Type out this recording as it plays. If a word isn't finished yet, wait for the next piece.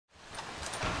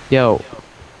Yo,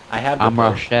 I have the I'm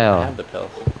pills. Rochelle. I have the pills.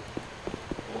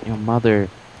 Your mother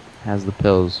has the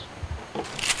pills.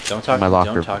 Don't talk. My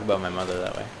locker. Don't talk about my mother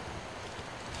that way.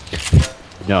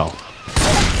 No.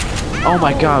 Oh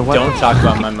my God! What? Don't talk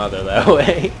about my mother that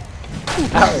way.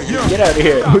 Alex, get out of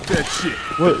here. Put that shit.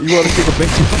 What? You want to take a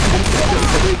picture?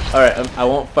 All right, I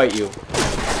won't fight you.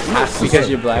 Half because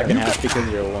you're black and half because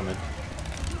you're a woman.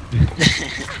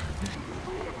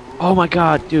 Oh my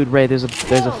God, dude, Ray, there's a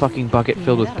fucking bucket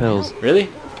filled with pills. Really?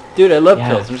 Dude, I love Yeah.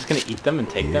 pills. I'm just gonna eat them and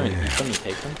take them and eat them and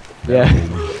take them. Yeah.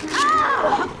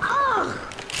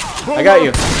 I got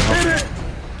you.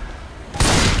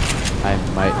 I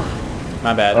might.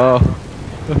 My bad. Oh.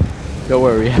 Don't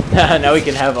worry. Now we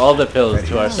can have all the pills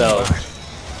to ourselves.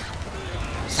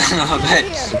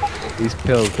 These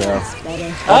pills, bro.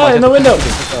 Oh, in the window!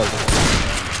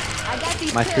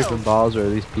 My tripping balls or are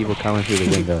these people coming through the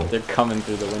window? They're coming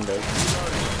through the windows.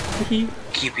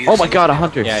 Oh my God, a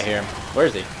hunter! Yeah, I hear him. Where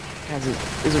is he? Guys,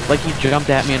 is it like he jumped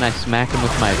at me and I smacked him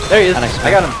with my... There he is. And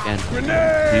I got him.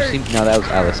 Again. You see? No, that was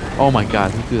Alice. Oh my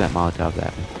God, who threw that Molotov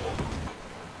at me?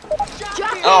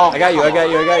 Oh, I got you. I got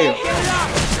you. I got you.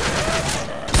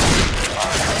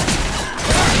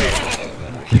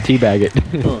 Teabag it.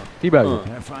 Teabag it.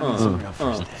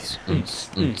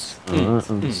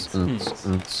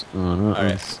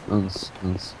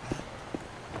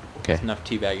 Okay. Enough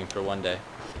teabagging for one day.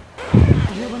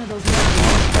 You're one of those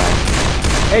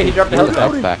Hey, he dropped the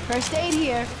helicopter. Back. First aid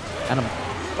here. And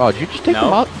oh, did you just take No.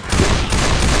 them out?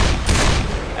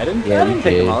 I didn't. Yeah, I didn't you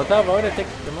take the did. Molotov. Why would I take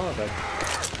the Molotov?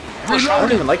 I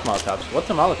don't even like Molotovs. What's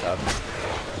a Molotov?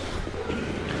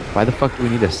 Why the fuck do we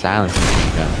need a silence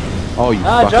machine gun? Oh, you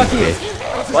Ah, fucking Jockey!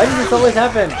 bitch. Why does this always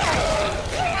happen?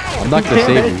 I'm not gonna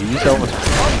save you. You just almost...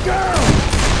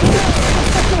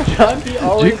 Jockey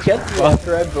always gets me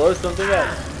after I blow something up.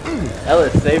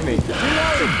 Ellis, save me.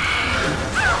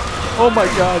 Oh my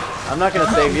God. I'm not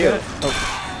gonna save you.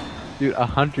 Dude, a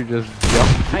hunter just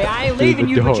jumped. I ain't leaving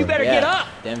you, but you better get up.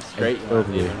 Damn straight you aren't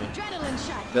leaving me. Adrenaline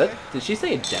shot. Did she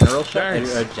say a general shot?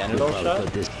 A genital shot?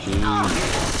 This key. No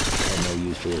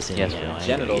use for this Yes, anyhow.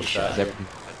 Genital shot.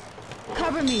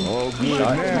 Cover me. Oh, I need good to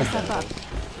pick man. myself up.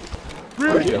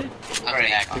 Where'd you go?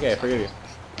 Okay, I forgive you.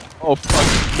 Oh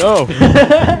fuck, no!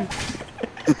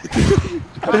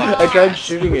 I tried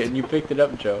shooting it and you picked it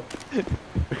up, Joe.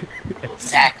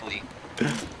 Exactly.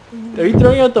 Are you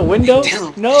throwing out the window?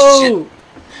 No!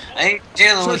 I ain't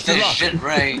dealing with this shit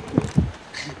right.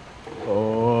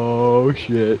 Oh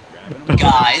shit.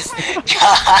 Guys.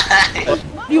 Guys.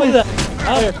 You the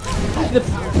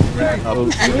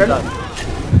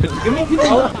Give me the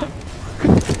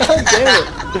God damn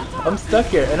it! I'm stuck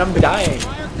here and I'm dying.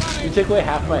 You took away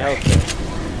half my health there.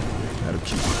 That'll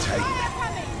keep you tight.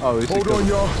 Oh, Hold on,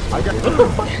 y'all. I got. What the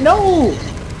fuck? No!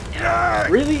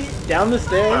 Really? Down the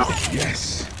stairs?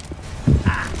 Yes.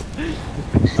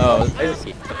 Oh,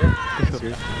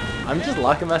 I'm just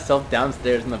locking myself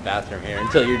downstairs in the bathroom here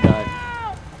until you're done.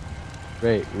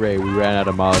 Ray, we ran out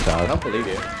of I Molotov. don't believe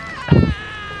you.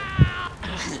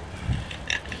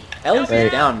 Ellis Hey.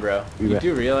 is down, bro. We You ran-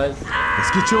 do realize? Let's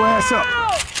get your ass up.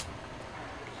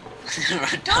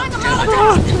 Don't do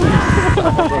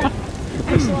it.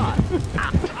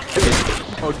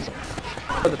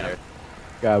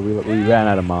 God, we ran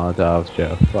out of Molotovs,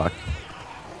 Joe. Fuck.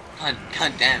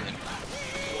 God damn it.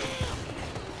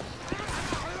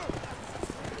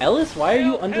 Ellis, why are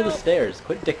you under the stairs?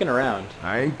 Quit dicking around.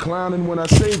 I ain't clowning when I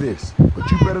say this,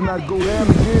 but you better not go down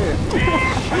again.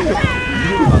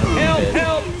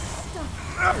 Help!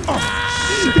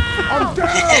 I'm down.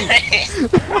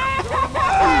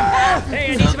 Hey,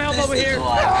 I need some help over here.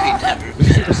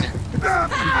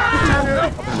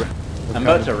 I'm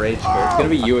about to rage quit. It's gonna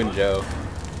be you and Joe.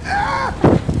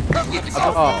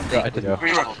 Oh, God, Joe.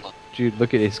 Dude,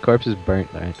 look at his corpse is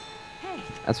burnt, right?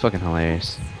 That's fucking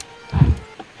hilarious.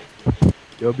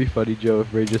 It'll be funny, Joe,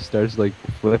 if Ray just starts like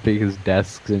flipping his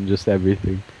desks and just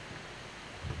everything.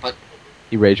 But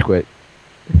He rage quit.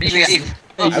 Or did he?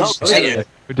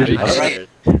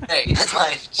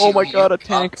 Oh my God, a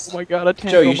tank! Oh my God, a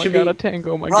tank! Joe, you Oh my should God, be- a tank!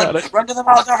 Oh my God, a Run to the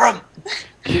Molotov room!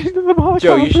 Get into the Molotov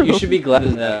Joe, you room. should be glad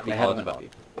that I had about you.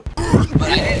 But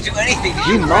I didn't do anything.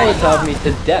 You Molotov me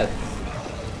to death.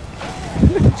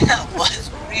 That was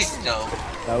Risto.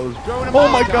 That was. Oh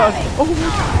my God! Oh my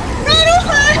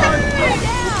God!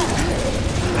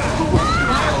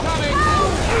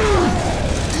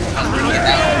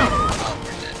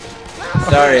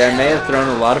 Sorry, I may have thrown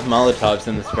a lot of Molotovs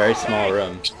in this very small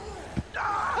room.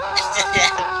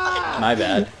 My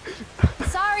bad.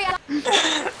 Sorry.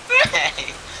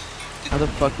 How the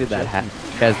fuck did that happen?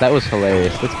 Guys, that was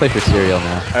hilarious. Let's play for cereal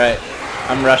now. Alright,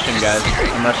 I'm rushing, guys.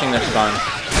 I'm rushing their spawn.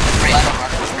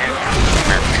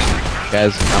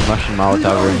 Guys, I'm rushing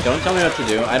Molotov room. Don't tell me what to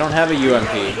do. I don't have a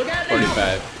UMP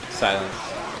 45 silence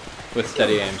with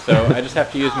steady aim, so I just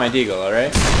have to use my deagle,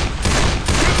 alright?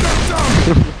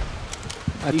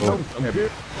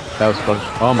 That was fun.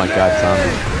 Oh my god,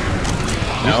 zombie.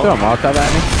 You throw a Molotov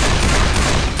at me?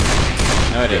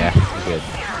 No, I didn't. Yeah, I'm good.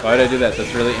 Why would I do that?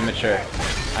 That's really immature.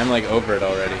 I'm like over it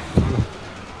already.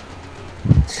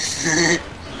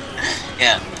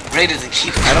 Yeah, Ray doesn't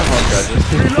keep. I don't hold grudges.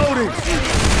 Reloading.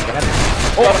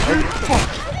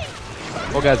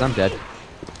 Oh guys, I'm dead.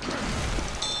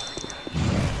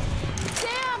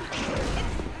 Damn!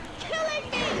 Killing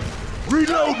me!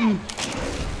 Reloading.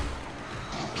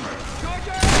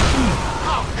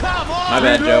 My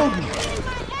bad, Joe.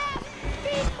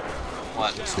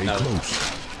 What? Stay No.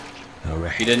 close. All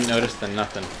right. If you didn't notice, then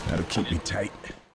nothing. That'll keep me tight.